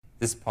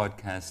This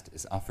podcast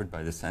is offered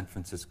by the San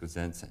Francisco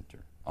Zen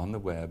Center on the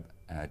web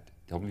at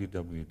www.sfcc.org.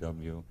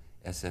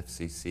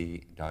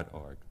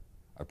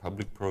 Our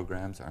public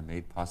programs are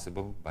made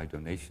possible by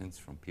donations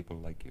from people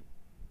like you.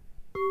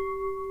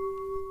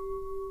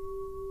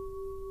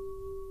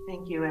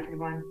 Thank you,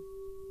 everyone.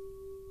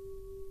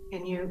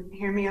 Can you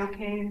hear me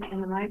okay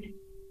in the mic?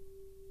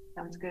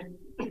 Sounds good.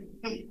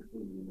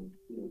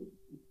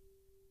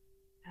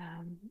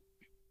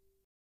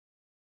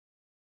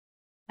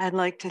 I'd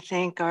like to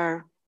thank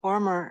our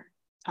former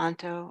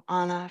Tanto,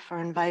 Anna, for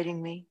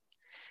inviting me,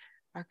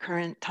 our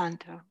current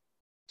Tanto,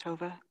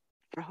 Tova,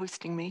 for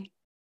hosting me.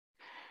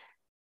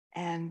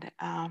 And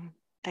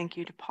thank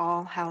you to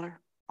Paul Haller,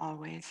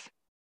 always,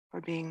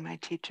 for being my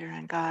teacher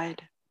and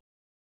guide.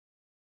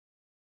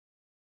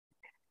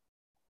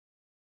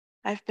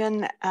 I've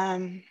been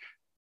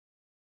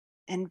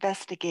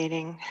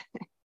investigating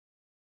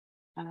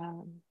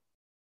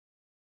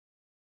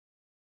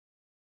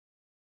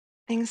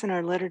things in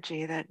our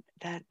liturgy that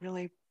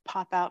really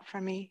pop out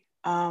for me.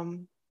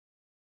 And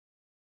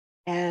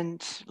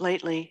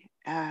lately,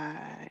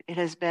 it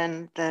has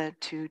been the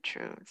two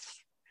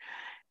truths.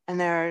 And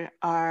there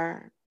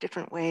are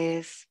different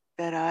ways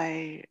that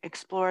I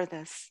explore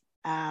this.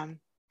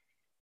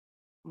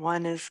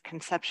 One is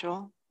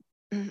conceptual,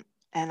 and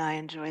I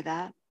enjoy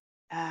that.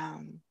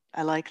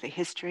 I like the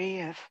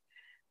history of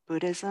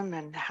Buddhism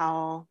and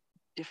how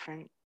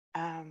different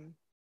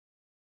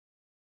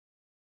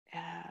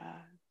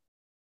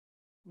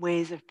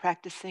ways of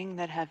practicing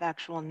that have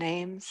actual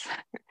names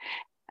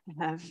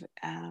have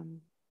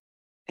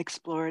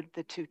explored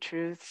the two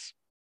truths.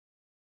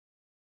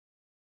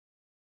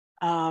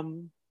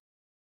 And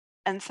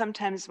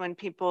sometimes when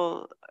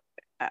people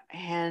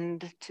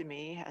hand to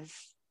me, as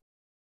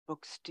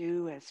books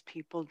do, as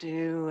people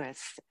do, as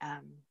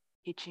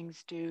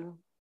teachings do,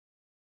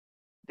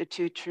 the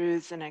two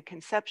truths in a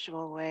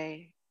conceptual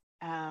way,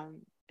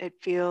 it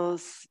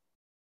feels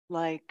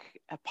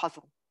like a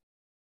puzzle.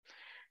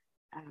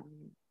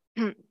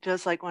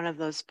 Feels like one of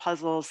those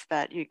puzzles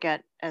that you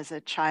get as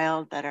a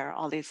child that are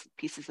all these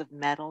pieces of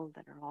metal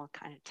that are all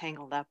kind of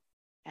tangled up,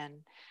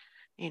 and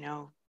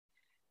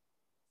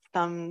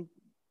some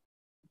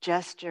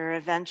gesture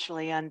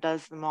eventually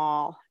undoes them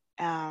all.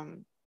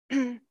 And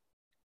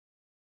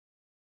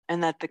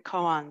that the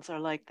koans are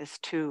like this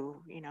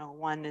too,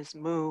 one is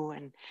mu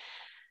and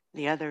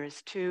the other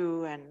is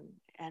tu, and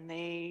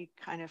they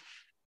kind of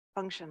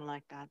function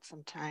like that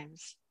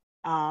sometimes.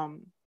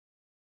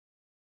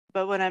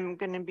 But what I'm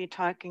going to be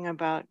talking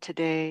about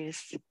today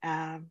is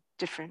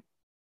different,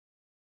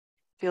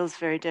 feels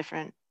very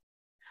different.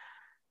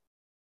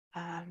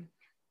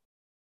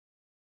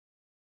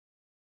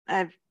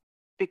 I've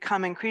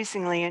become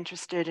increasingly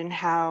interested in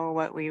how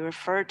what we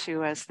refer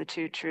to as the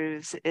two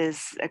truths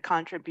is a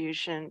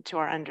contribution to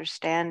our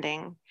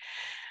understanding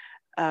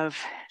of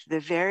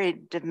the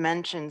varied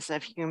dimensions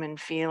of human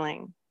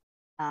feeling.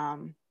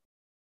 And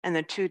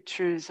the two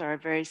truths are a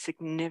very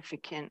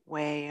significant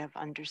way of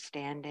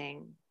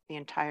understanding the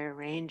entire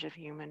range of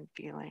human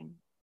feeling.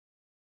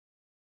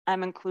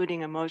 I'm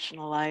including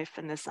emotional life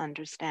in this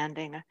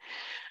understanding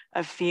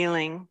of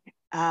feeling,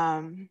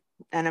 an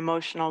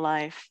emotional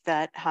life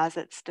that has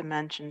its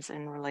dimensions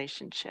in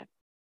relationship.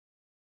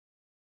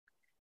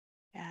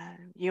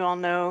 You all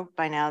know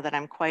by now that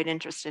I'm quite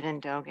interested in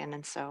Dogen,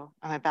 and so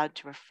I'm about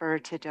to refer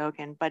to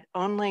Dogen, but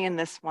only in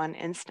this one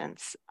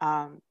instance,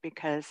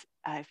 because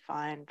I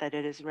find that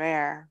it is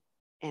rare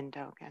in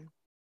Dogen.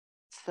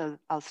 So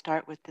I'll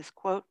start with this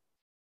quote.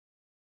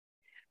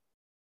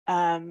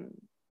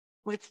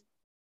 With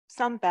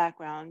some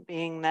background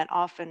being that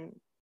often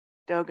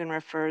Dogen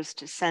refers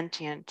to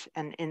sentient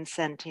and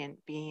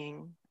insentient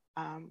being.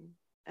 And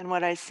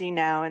what I see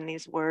now in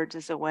these words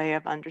is a way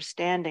of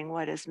understanding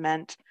what is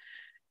meant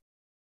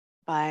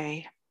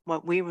by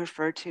what we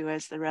refer to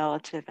as the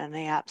relative and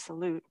the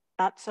absolute,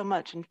 not so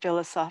much in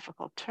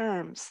philosophical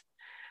terms,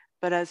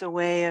 but as a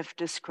way of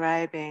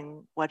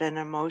describing what an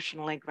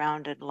emotionally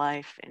grounded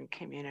life in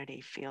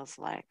community feels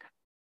like.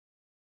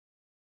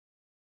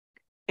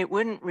 It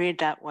wouldn't read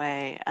that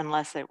way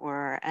unless it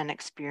were an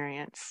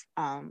experience,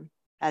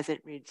 as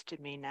it reads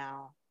to me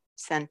now,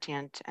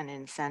 sentient and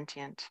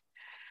insentient.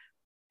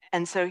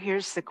 And so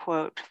here's the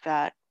quote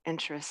that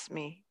interests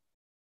me.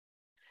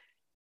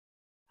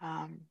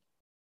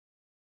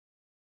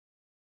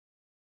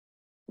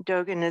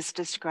 Dogen is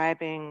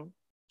describing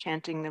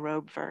chanting the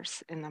robe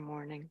verse in the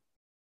morning.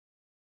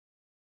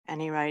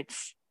 And he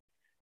writes,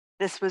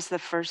 "This was the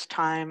first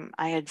time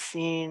I had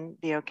seen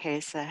the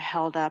Okesa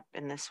held up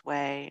in this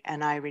way,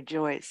 and I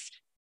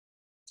rejoiced,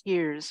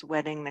 tears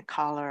wetting the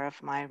collar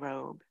of my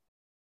robe.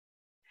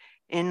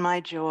 In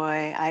my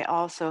joy, I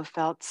also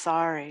felt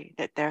sorry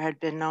that there had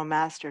been no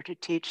master to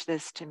teach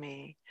this to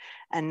me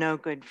and no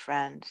good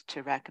friend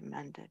to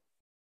recommend it."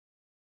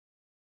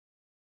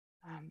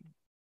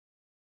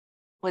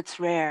 What's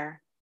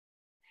rare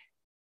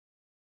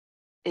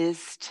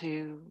is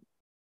to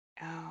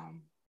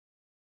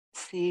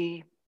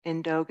see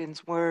in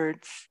Dogen's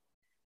words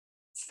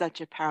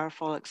such a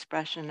powerful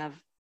expression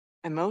of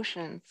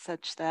emotion,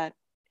 such that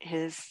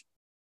his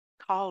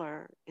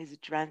collar is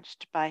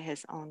drenched by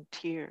his own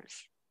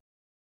tears.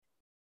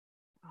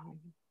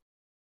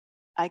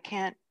 I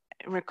can't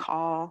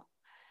recall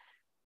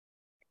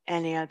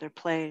any other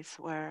place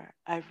where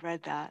I've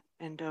read that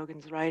in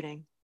Dogen's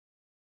writing.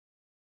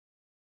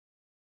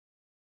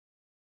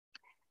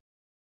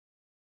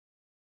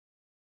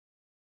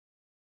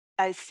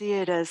 I see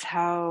it as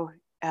how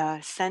a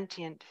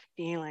sentient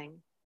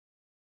feeling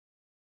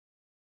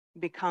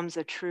becomes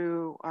a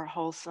true or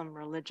wholesome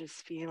religious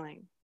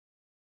feeling.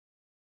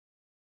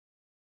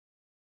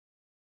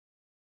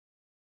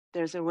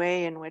 There's a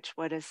way in which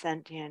what is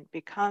sentient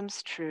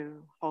becomes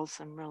true,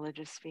 wholesome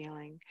religious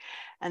feeling.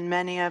 And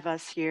many of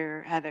us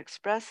here have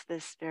expressed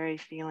this very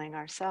feeling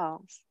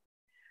ourselves,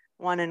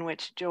 one in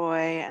which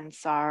joy and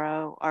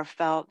sorrow are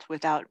felt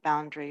without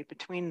boundary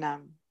between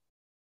them.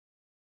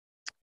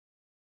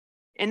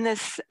 In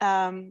this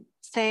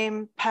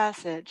same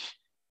passage,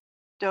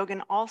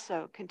 Dogen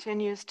also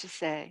continues to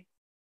say,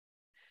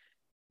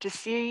 to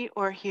see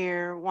or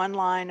hear one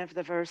line of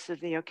the verse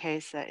of the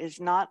Okesa is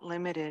not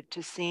limited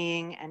to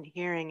seeing and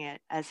hearing it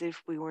as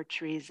if we were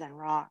trees and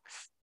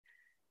rocks,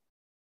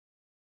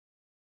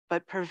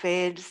 but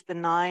pervades the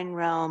 9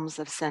 realms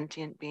of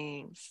sentient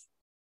beings.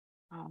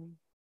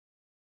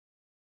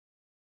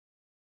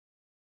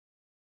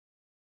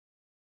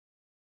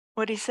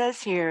 What he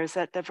says here is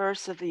that the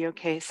verse of the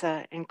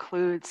Okesa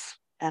includes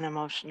an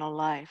emotional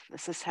life.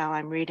 This is how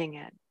I'm reading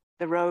it.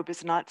 The robe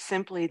is not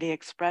simply the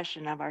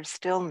expression of our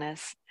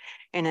stillness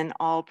in an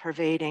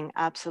all-pervading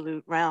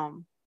absolute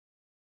realm.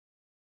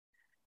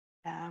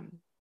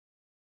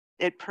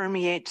 It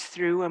permeates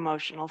through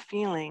emotional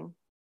feeling,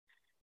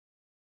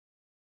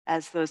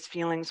 as those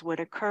feelings would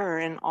occur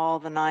in all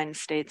the 9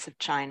 states of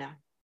China.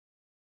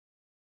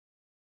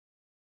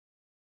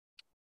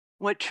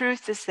 What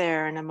truth is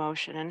there in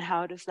emotion, and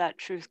how does that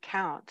truth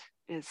count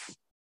is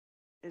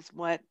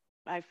what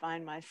I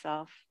find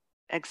myself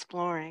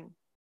exploring.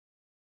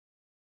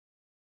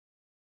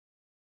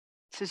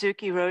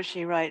 Suzuki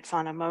Roshi writes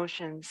on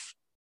emotions,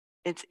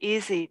 it's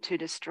easy to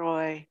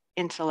destroy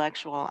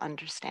intellectual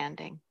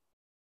understanding.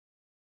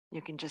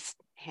 You can just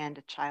hand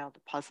a child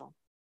a puzzle.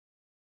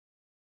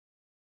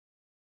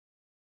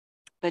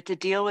 But to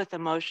deal with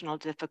emotional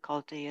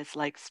difficulty is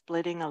like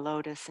splitting a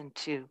lotus in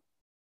 2.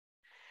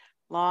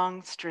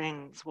 Long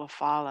strings will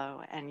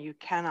follow, and you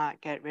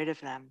cannot get rid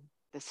of them.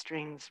 The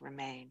strings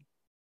remain.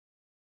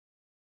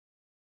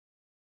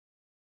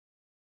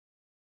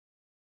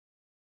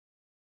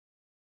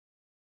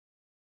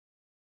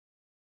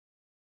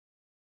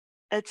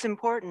 It's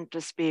important to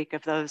speak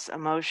of those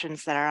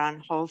emotions that are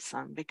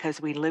unwholesome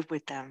because we live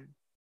with them.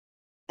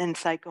 In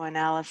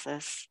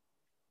psychoanalysis,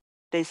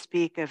 they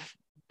speak of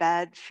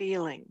bad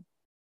feeling,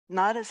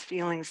 not as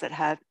feelings that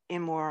have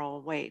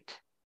immoral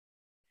weight.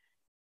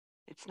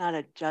 It's not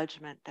a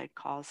judgment that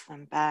calls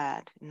them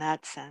bad in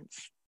that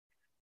sense,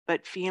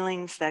 but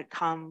feelings that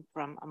come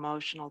from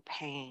emotional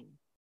pain.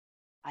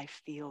 I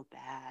feel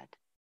bad.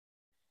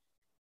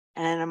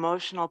 And an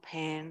emotional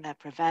pain that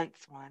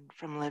prevents one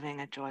from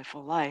living a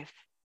joyful life.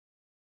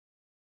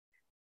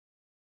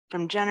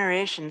 From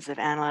generations of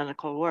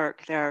analytical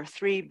work, there are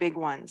 3 big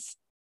ones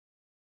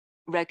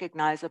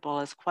recognizable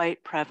as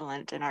quite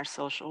prevalent in our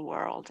social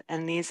world.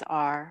 And these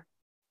are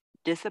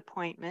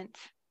disappointment,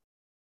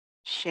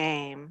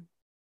 shame,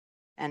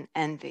 and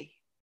envy.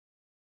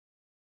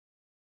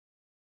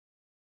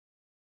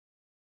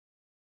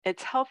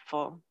 It's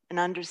helpful in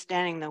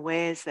understanding the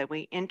ways that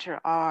we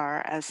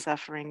inter-are as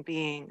suffering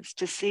beings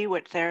to see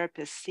what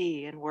therapists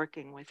see in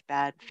working with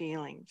bad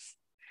feelings.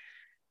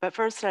 But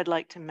first, I'd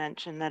like to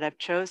mention that I've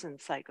chosen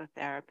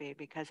psychotherapy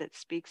because it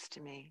speaks to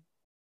me.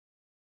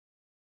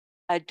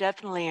 I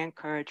definitely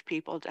encourage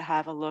people to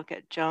have a look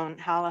at Joan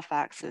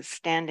Halifax's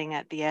Standing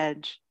at the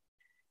Edge,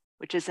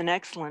 which is an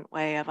excellent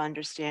way of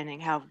understanding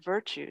how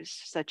virtues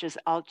such as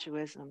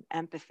altruism,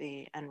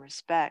 empathy, and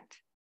respect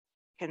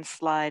can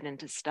slide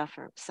into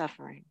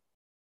suffering.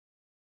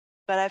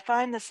 But I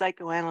find the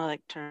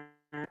psychoanalytic term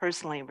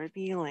personally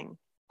revealing,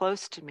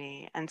 close to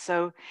me. And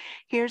so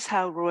here's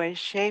how Roy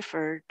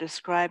Schaefer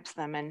describes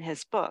them in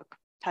his book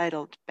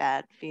titled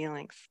Bad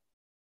Feelings.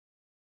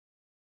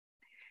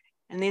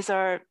 And these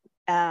are,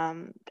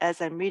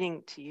 as I'm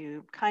reading to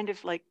you, kind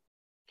of like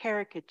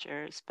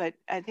caricatures, but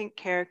I think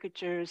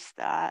caricatures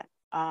that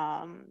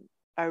are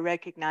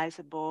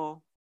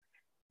recognizable,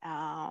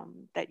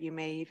 that you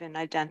may even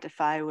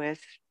identify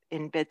with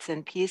in bits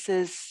and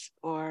pieces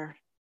or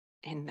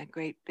in a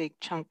great big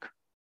chunk.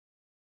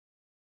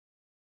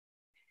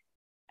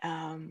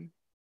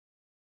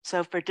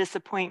 So for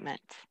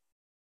disappointment,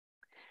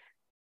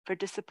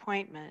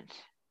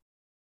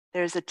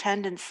 there's a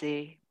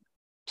tendency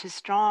to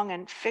strong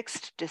and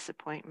fixed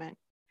disappointment.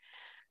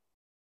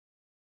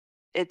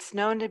 It's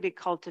known to be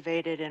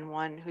cultivated in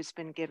one who's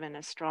been given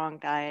a strong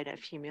diet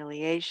of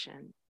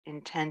humiliation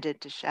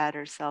intended to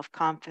shatter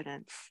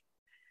self-confidence.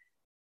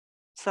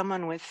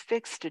 Someone with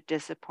fixed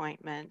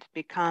disappointment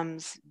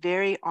becomes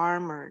very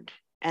armored,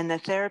 and the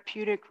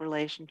therapeutic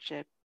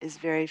relationship is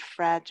very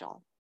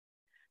fragile,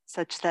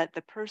 such that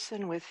the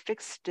person with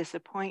fixed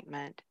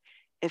disappointment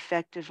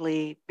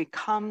effectively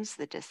becomes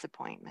the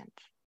disappointment.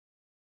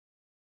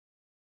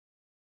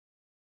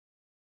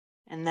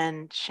 And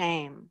then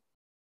shame.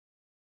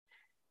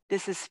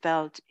 This is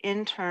felt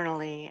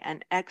internally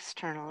and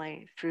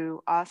externally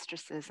through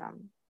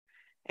ostracism,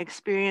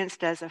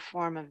 experienced as a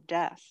form of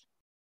death.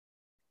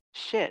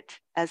 Shit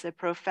as a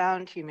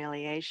profound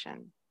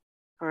humiliation.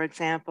 For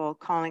example,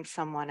 calling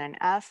someone an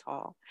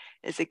asshole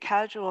is a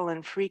casual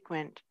and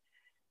frequent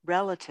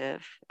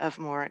relative of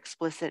more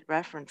explicit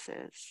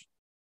references.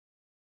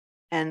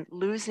 And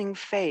losing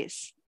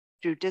face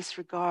through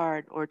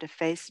disregard or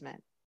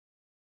defacement,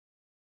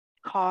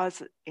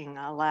 causing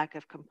a lack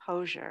of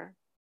composure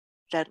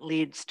that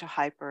leads to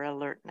hyper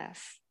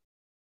alertness.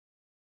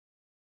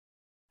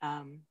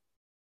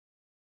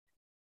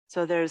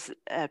 So there's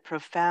a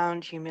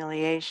profound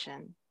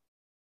humiliation.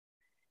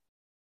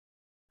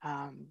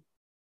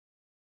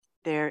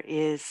 There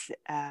is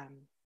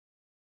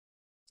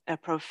a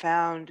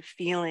profound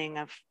feeling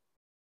of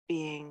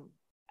being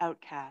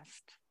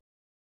outcast.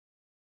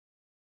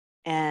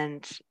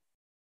 And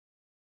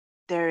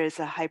there is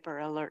a hyper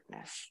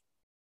alertness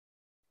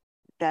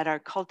that are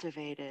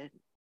cultivated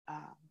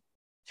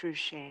through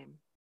shame.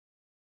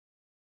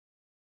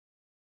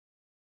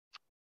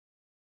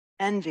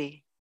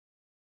 Envy.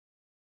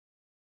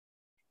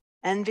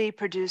 Envy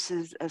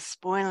produces a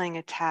spoiling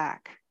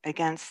attack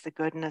against the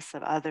goodness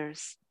of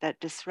others that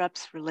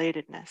disrupts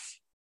relatedness.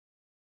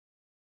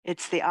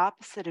 It's the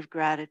opposite of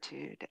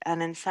gratitude,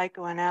 and in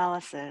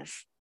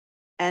psychoanalysis,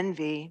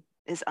 envy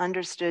is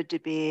understood to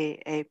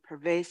be a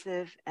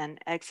pervasive and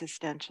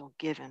existential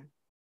given.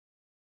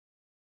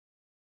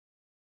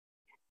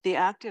 The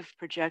active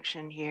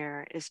projection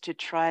here is to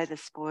try to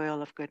spoil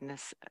the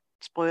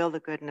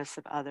goodness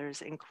of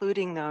others,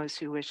 including those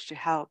who wish to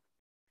help.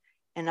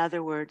 In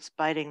other words,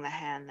 biting the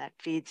hand that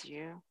feeds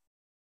you.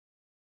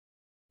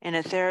 In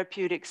a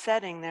therapeutic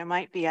setting, there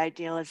might be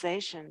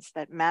idealizations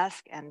that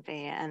mask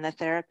envy, and the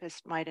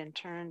therapist might in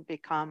turn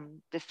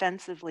become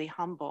defensively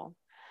humble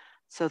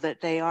so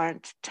that they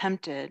aren't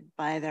tempted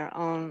by their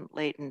own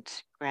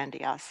latent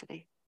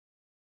grandiosity.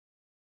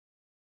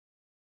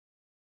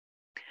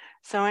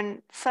 So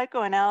in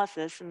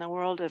psychoanalysis, in the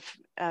world of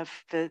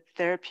the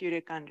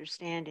therapeutic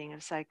understanding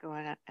of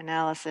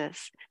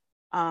psychoanalysis,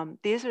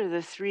 these are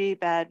the three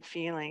bad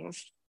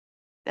feelings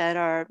that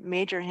are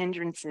major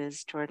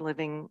hindrances toward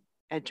living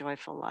a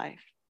joyful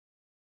life.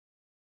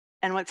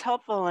 And what's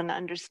helpful in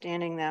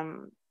understanding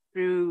them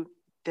through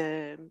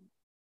the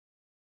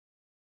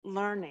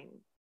learning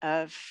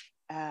of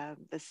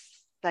the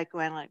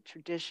psychoanalytic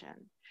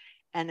tradition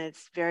and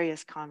its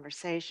various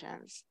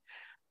conversations,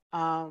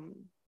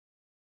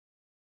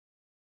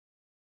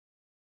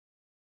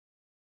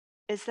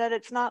 is that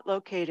it's not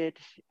located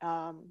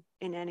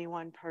in any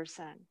one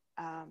person.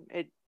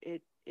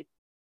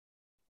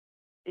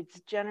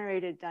 It's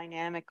generated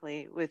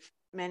dynamically with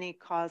many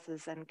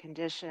causes and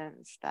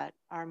conditions that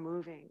are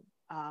moving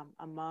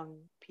among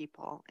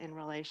people in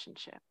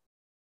relationship.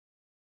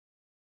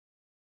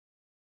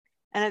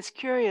 And it's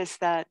curious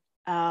that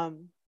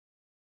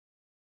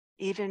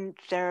even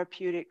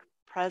therapeutic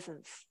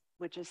presence,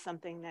 which is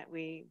something that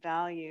we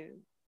value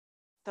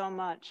so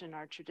much in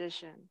our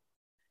tradition,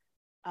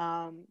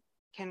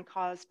 can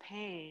cause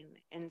pain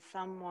in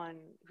someone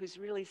who's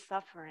really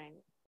suffering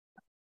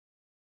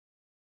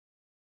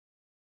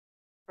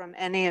from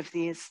any of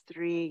these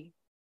three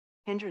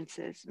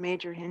hindrances,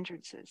 major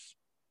hindrances.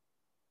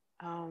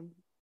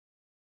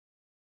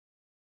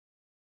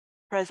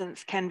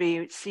 Presence can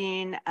be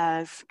seen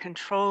as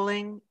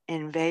controlling,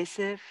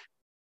 invasive,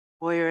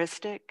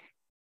 voyeuristic,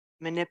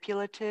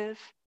 manipulative,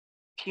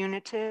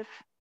 punitive,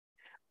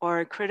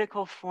 or a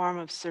critical form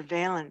of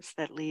surveillance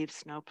that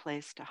leaves no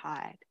place to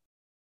hide.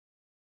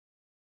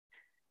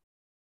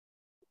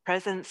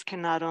 Presence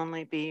can not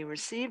only be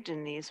received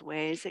in these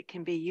ways, it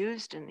can be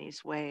used in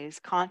these ways,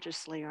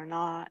 consciously or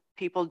not.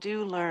 People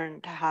do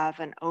learn to have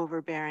an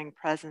overbearing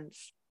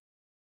presence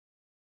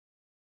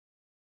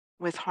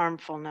with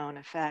harmful known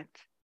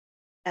effect.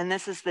 And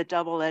this is the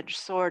double-edged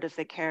sword of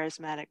the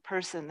charismatic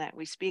person that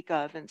we speak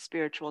of in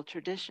spiritual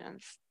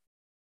traditions.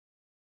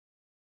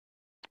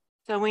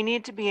 So we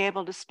need to be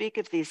able to speak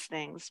of these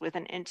things with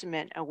an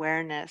intimate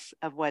awareness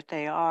of what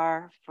they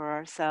are for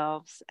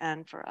ourselves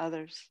and for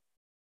others.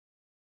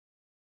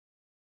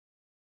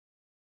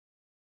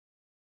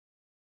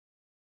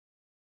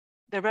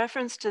 The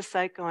reference to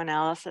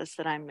psychoanalysis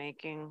that I'm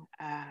making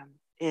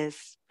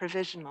is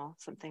provisional,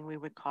 something we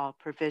would call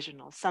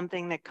provisional,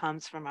 something that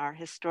comes from our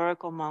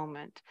historical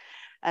moment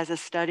as a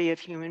study of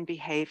human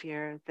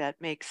behavior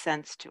that makes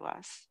sense to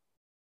us.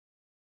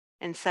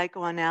 In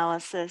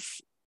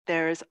psychoanalysis,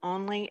 there is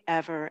only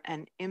ever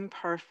an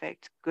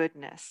imperfect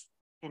goodness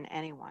in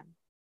anyone.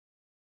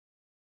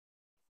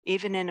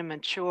 Even in a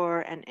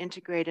mature and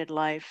integrated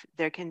life,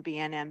 there can be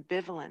an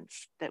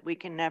ambivalence that we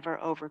can never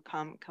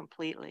overcome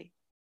completely.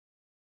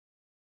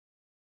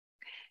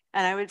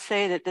 And I would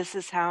say that this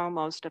is how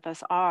most of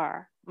us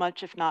are,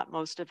 much if not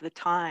most of the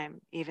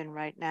time, even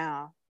right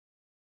now.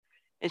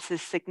 It's a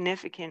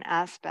significant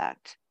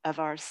aspect of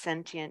our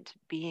sentient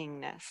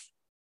beingness.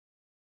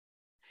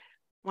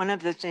 One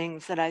of the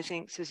things that I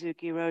think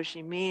Suzuki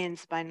Roshi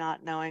means by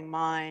not knowing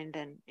mind,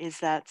 and is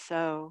that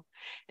so,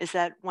 is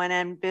that when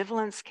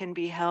ambivalence can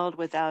be held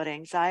without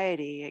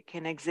anxiety, it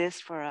can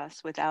exist for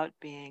us without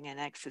being an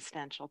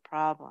existential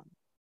problem.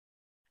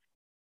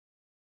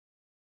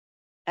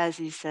 As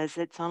he says,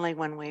 it's only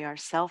when we are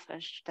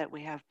selfish that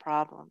we have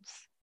problems.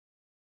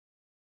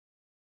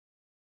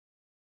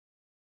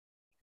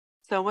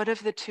 So what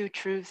of the two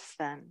truths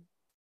then?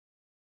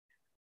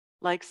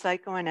 Like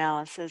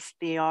psychoanalysis,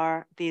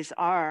 these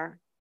are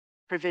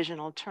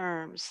provisional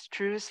terms,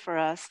 truths for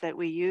us that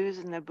we use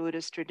in the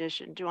Buddhist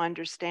tradition to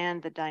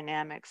understand the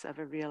dynamics of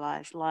a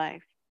realized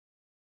life,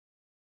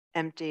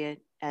 empty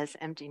as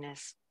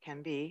emptiness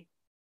can be.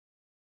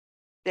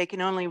 They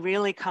can only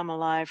really come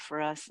alive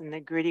for us in the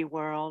gritty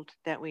world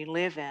that we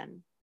live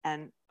in,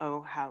 and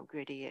oh, how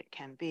gritty it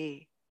can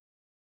be.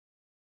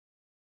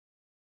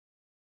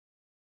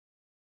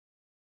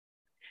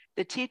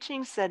 The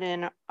teachings that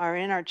are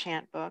in our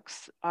chant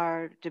books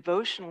are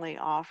devotionally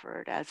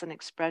offered as an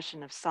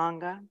expression of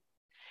Sangha,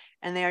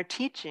 and they are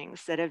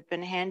teachings that have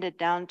been handed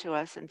down to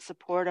us in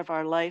support of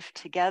our life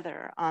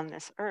together on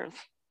this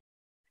earth.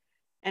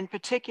 In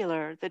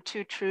particular, the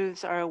two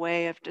truths are a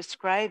way of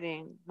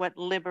describing what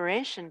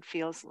liberation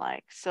feels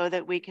like so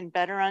that we can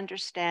better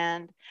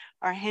understand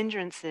our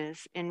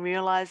hindrances in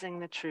realizing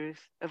the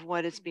truth of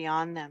what is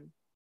beyond them.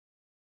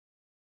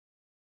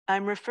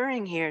 I'm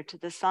referring here to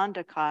the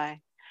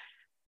Sandokai,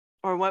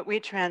 or what we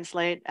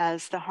translate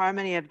as the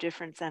harmony of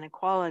difference and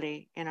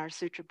equality in our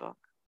sutra book.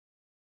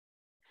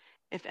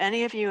 If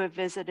any of you have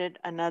visited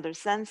another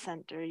Zen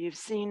center, you've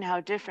seen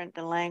how different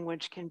the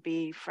language can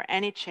be for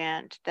any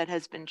chant that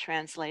has been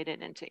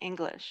translated into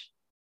English.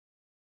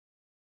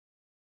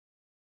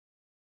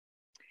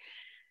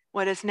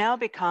 What has now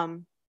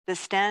become the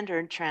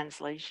standard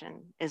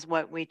translation is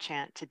what we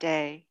chant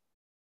today.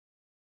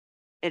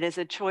 It is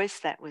a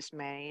choice that was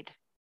made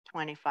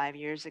 25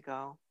 years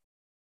ago,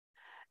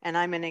 and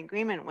I'm in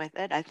agreement with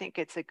it. I think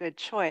it's a good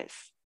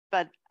choice,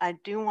 but I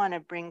do want to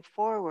bring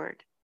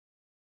forward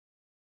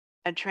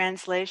a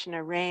translation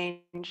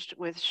arranged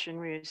with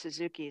Shunryu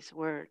Suzuki's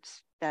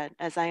words that,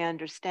 as I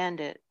understand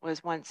it,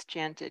 was once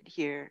chanted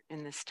here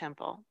in this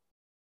temple.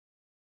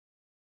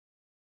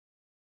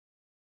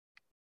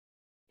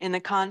 In the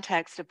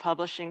context of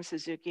publishing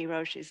Suzuki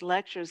Roshi's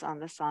lectures on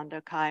the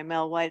Sandokai,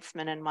 Mel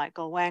Weitzman and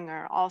Michael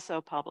Wenger also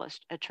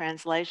published a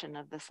translation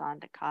of the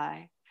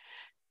Sandokai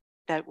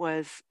that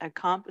was a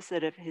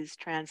composite of his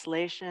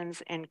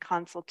translations in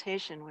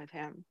consultation with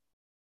him.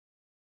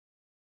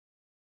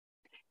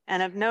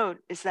 And of note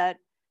is that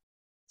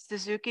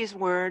Suzuki's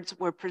words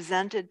were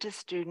presented to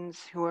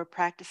students who were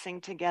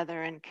practicing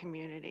together in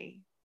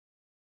community.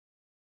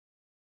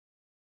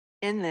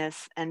 In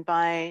this, and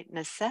by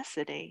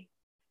necessity,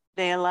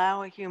 they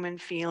allow a human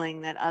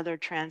feeling that other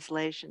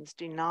translations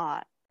do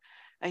not,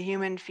 a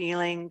human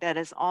feeling that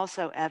is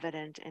also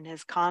evident in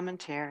his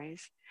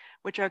commentaries,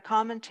 which are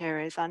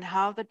commentaries on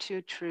how the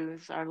two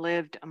truths are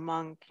lived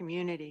among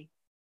community.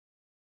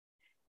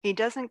 He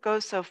doesn't go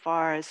so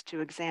far as to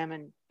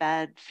examine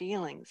bad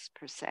feelings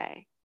per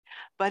se,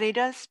 but he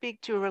does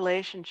speak to a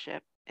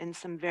relationship in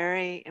some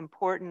very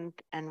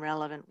important and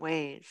relevant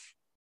ways.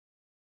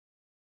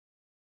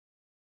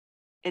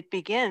 It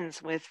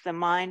begins with the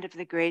mind of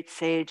the great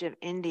sage of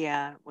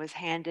India was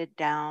handed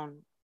down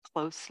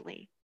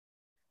closely.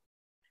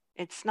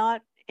 It's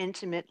not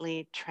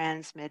intimately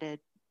transmitted,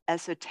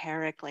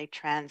 esoterically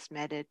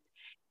transmitted,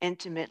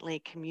 intimately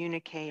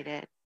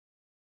communicated,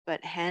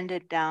 but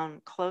handed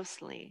down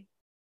closely,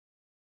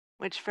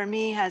 which for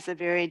me has a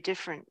very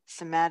different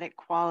somatic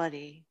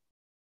quality,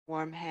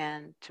 warm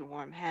hand to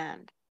warm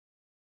hand.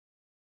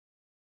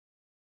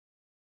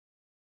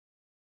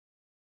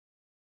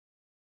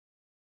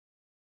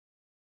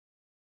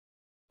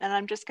 And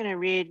I'm just going to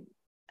read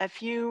a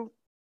few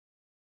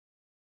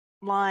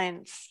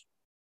lines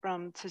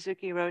from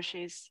Suzuki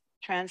Roshi's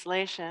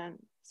translation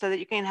so that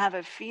you can have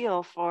a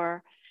feel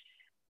for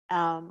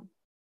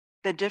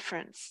the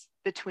difference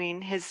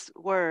between his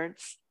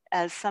words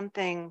as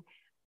something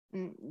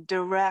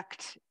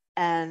direct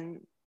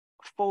and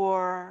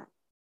for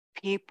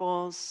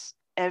people's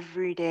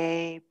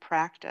everyday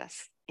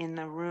practice in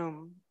the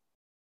room.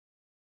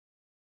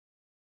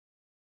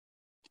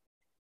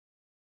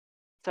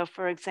 So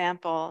for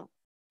example,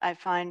 I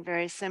find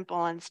very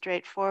simple and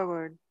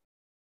straightforward.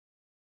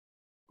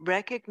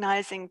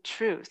 Recognizing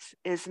truth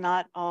is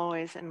not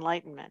always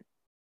enlightenment.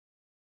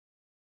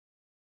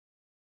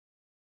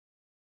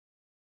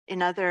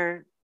 In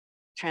other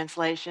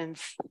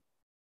translations,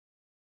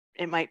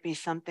 it might be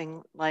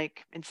something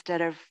like,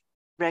 instead of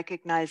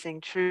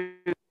recognizing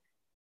truth,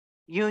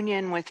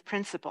 union with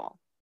principle,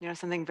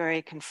 something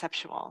very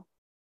conceptual.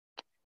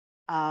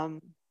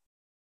 And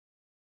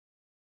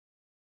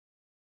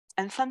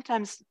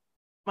sometimes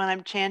when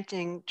I'm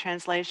chanting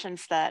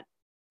translations that,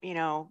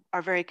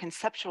 are very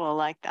conceptual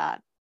like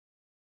that,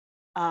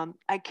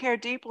 I care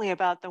deeply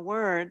about the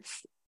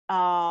words,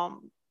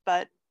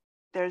 but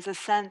there's a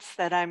sense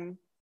that I'm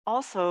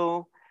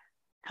also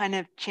kind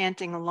of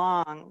chanting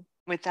along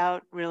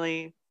without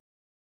really,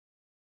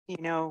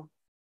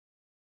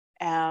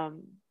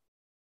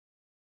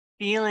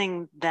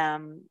 feeling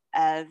them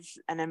as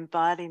an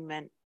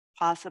embodiment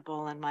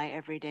possible in my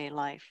everyday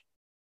life.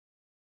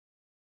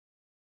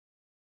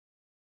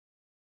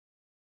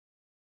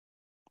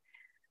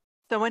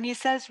 So when he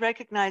says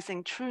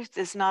recognizing truth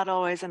is not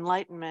always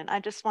enlightenment, I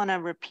just want to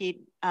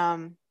repeat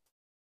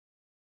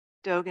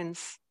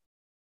Dogen's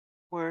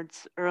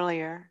words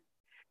earlier.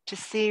 To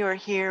see or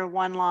hear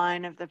one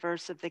line of the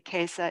verse of the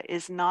Kesa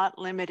is not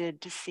limited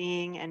to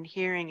seeing and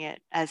hearing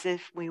it as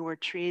if we were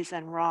trees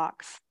and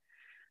rocks,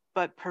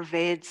 but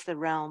pervades the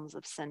realms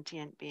of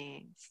sentient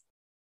beings.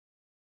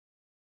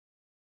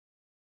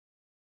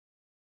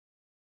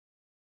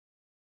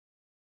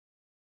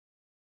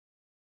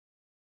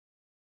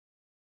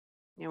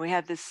 We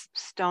have this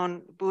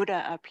stone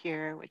Buddha up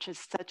here, which is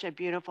such a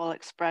beautiful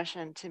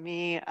expression to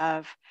me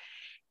of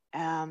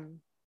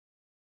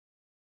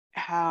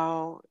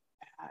how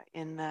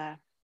in the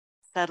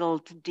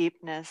settled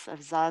deepness of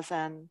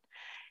Zazen,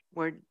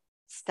 we're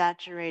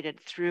saturated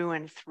through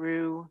and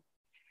through,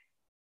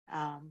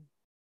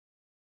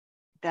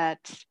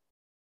 that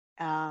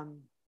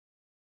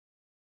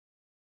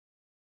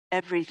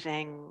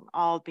everything,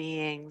 all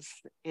beings,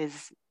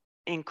 is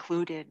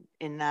included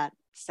in that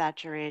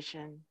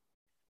saturation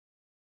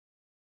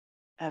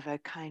of a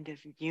kind of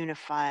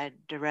unified,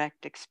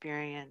 direct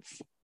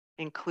experience,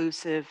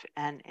 inclusive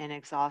and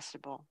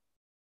inexhaustible.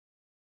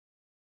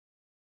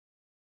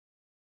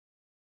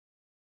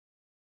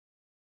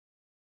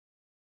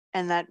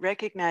 And that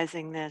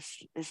recognizing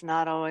this is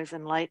not always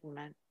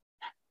enlightenment,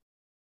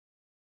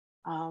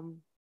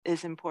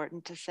 is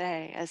important to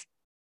say.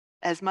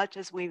 As much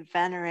as we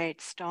venerate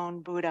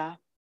stone Buddha,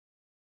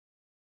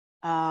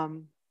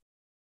 the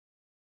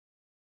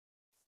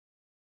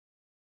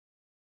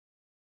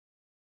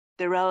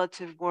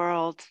relative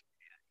world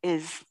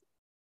is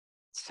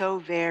so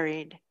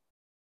varied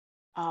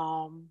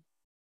that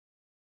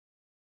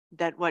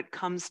what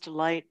comes to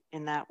light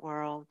in that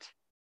world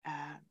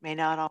may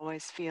not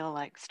always feel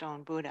like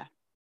stone Buddha.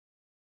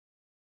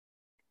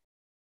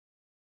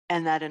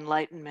 And that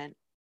enlightenment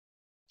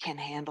can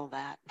handle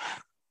that.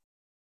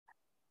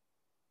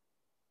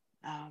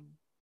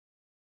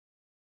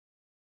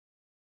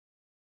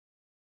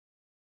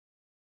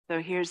 So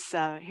here's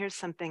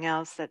something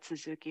else that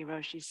Suzuki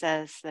Roshi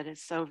says that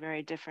is so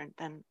very different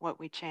than what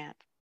we chant.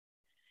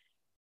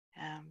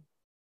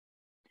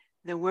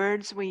 The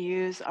words we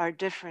use are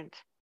different,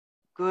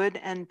 good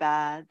and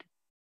bad,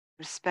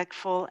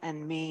 respectful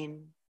and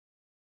mean.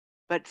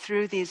 But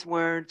through these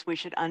words, we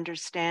should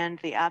understand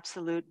the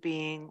absolute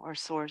being or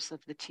source of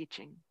the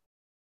teaching.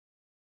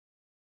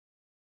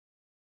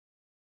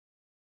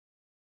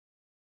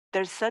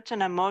 There's such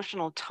an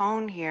emotional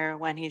tone here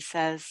when he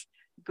says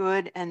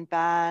good and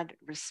bad,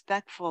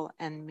 respectful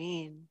and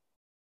mean.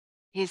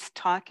 He's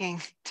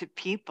talking to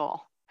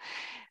people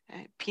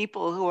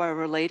who are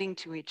relating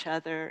to each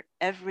other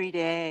every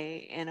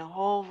day in a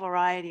whole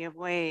variety of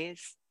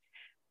ways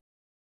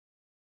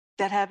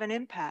that have an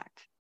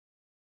impact.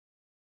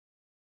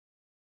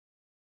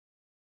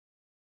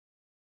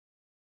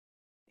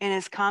 In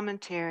his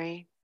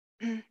commentary,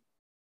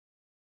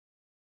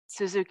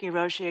 Suzuki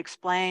Roshi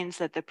explains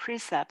that the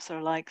precepts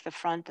are like the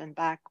front and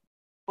back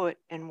foot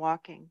in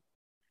walking.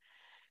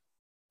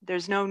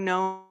 There's no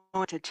knowing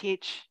to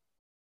teach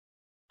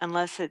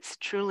unless it's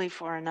truly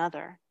for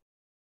another.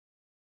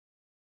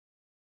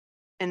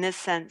 In this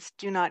sense,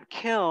 do not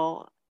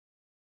kill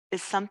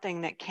is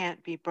something that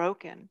can't be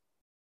broken.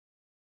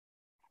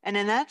 And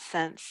in that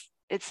sense,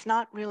 it's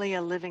not really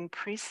a living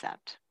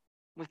precept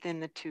within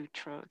the two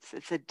truths.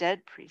 It's a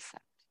dead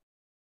precept.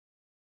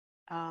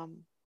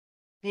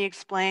 He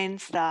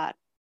explains that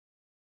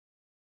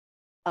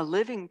a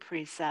living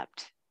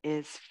precept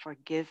is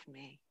forgive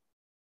me.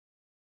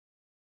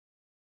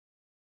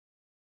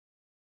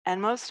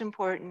 And most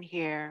important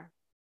here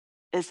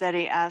is that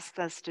he asks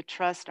us to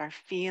trust our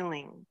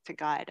feeling to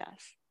guide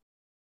us.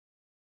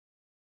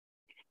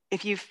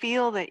 If you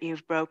feel that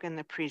you've broken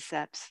the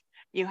precepts,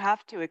 you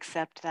have to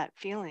accept that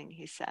feeling,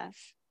 he says.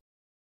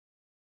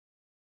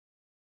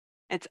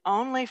 It's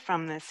only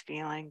from this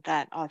feeling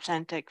that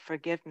authentic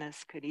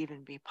forgiveness could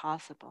even be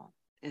possible,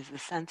 is the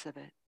sense of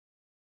it.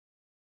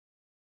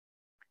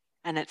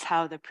 And it's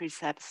how the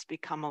precepts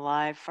become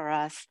alive for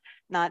us,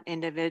 not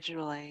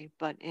individually,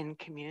 but in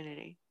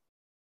community.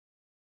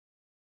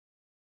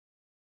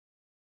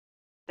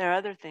 There are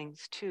other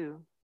things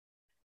too.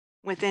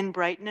 Within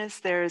brightness,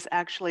 there is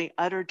actually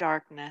utter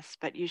darkness,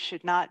 but you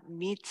should not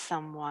meet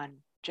someone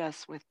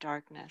just with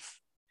darkness.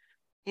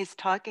 He's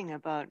talking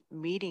about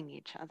meeting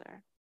each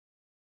other.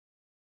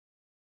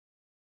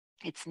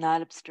 It's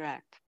not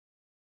abstract.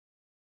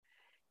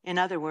 In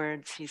other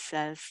words, he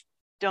says,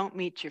 don't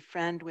meet your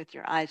friend with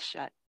your eyes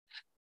shut.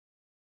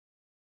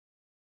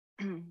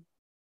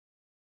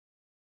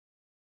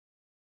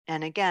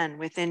 And again,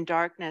 within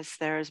darkness,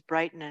 there is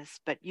brightness,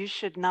 but you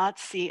should not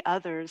see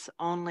others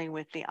only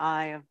with the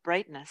eye of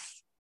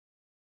brightness.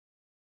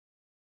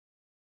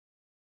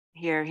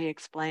 Here he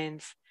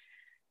explains,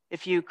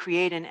 If you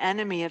create an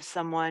enemy of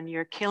someone,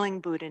 you're killing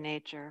Buddha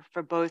nature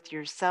for both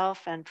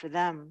yourself and for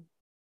them.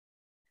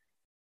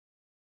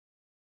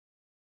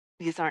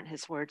 These aren't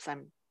his words.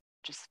 I'm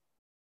just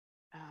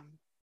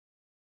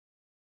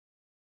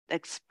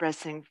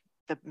expressing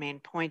the main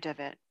point of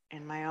it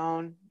in my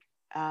own.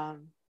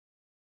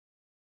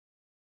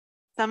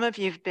 Some of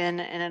you've been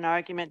in an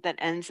argument that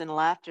ends in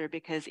laughter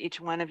because each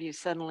one of you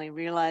suddenly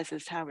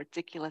realizes how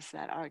ridiculous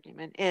that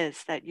argument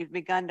is, that you've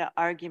begun to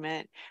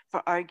argue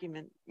for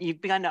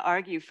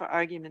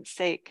argument's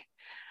sake.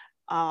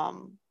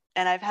 And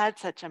I've had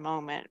such a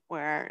moment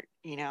where,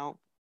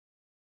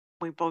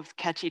 we both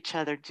catch each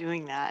other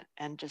doing that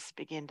and just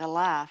begin to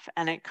laugh.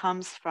 And it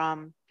comes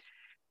from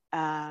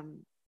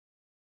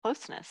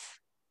closeness,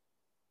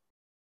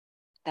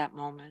 that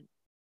moment.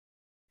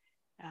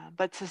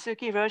 But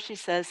Suzuki Roshi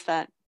says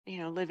that,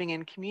 living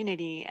in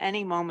community,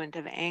 any moment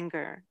of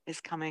anger is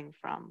coming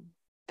from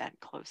that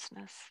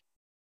closeness.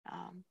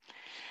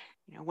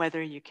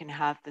 Whether you can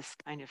have this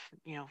kind of,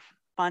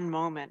 fun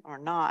moment or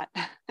not,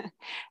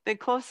 the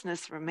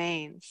closeness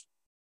remains.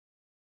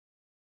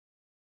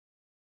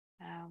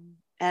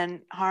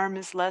 And harm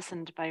is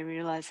lessened by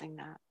realizing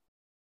that.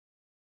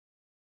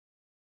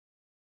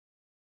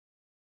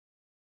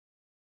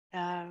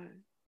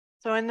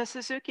 So in the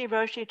Suzuki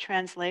Roshi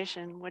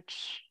translation,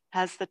 which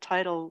has the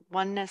title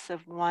Oneness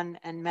of One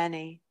and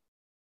Many,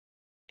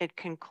 it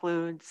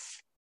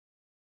concludes,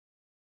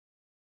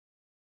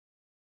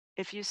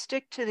 if you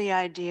stick to the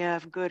idea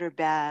of good or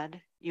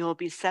bad, you will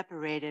be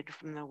separated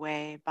from the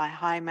way by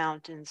high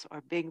mountains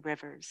or big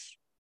rivers.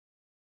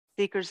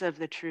 Seekers of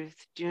the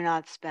truth, do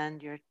not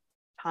spend your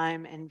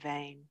time in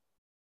vain.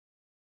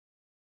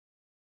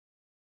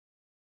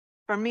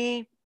 For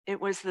me, it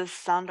was this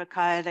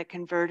Sandokai that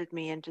converted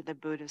me into the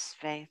Buddhist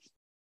faith.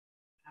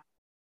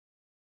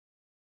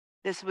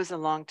 This was a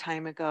long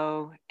time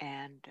ago,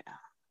 and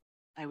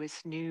I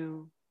was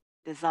new.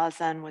 The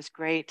Zazen was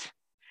great,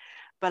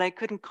 but I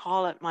couldn't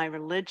call it my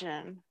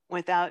religion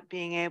without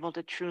being able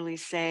to truly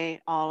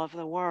say all of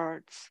the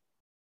words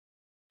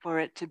for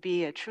it to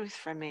be a truth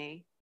for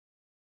me.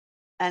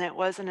 And it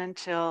wasn't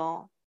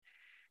until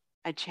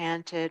I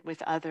chanted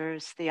with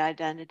others the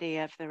identity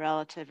of the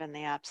relative and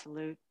the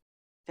absolute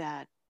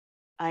that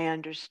I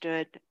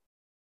understood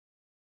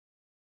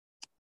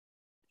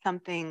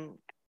something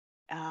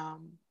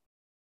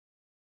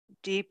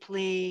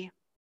deeply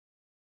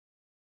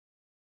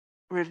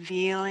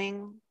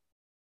revealing,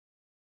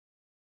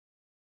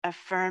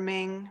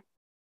 affirming,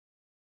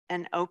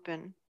 and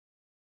open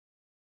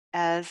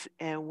as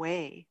a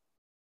way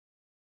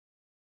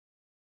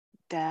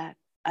that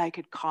I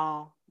could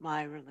call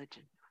my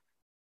religion.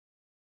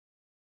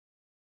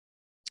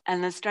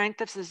 And the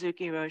strength of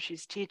Suzuki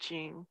Roshi's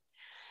teaching,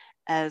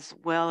 as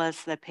well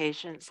as the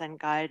patience and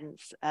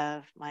guidance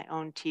of my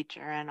own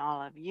teacher and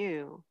all of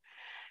you,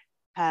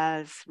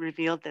 has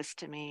revealed this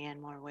to me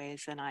in more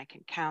ways than I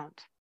can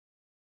count.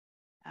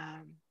 So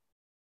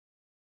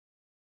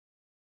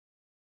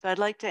I'd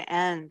like to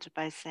end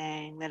by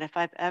saying that if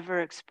I've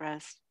ever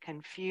expressed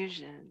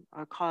confusion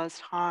or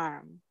caused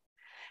harm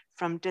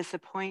from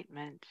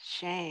disappointment,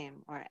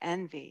 shame, or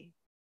envy,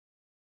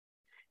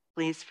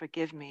 please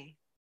forgive me.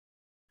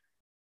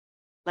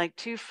 Like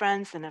two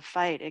friends in a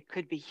fight, it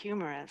could be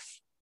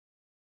humorous,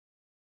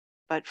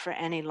 but for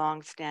any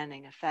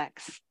long-standing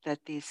effects that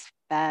these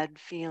bad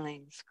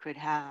feelings could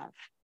have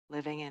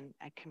living in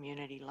a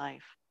community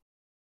life.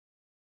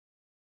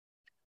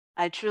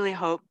 I truly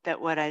hope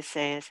that what I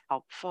say is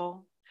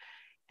helpful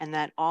and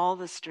that all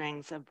the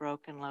strings of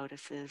broken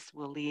lotuses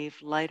will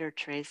leave lighter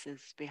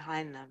traces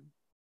behind them.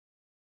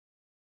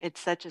 It's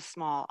such a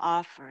small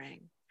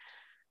offering,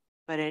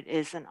 but it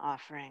is an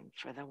offering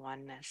for the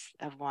oneness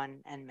of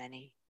one and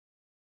many.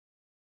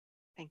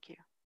 Thank you.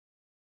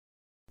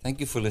 Thank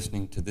you for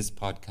listening to this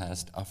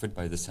podcast offered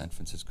by the San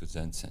Francisco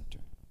Zen Center.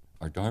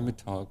 Our Dharma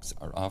talks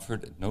are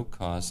offered at no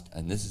cost,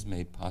 and this is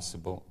made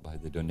possible by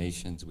the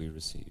donations we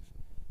receive.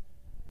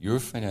 Your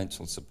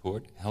financial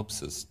support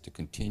helps us to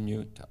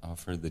continue to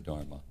offer the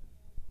Dharma.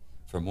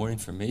 For more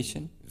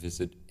information,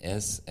 visit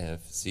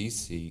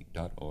sfzc.org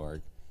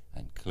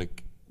and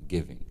click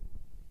Giving.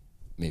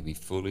 May we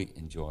fully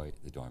enjoy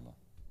the Dharma.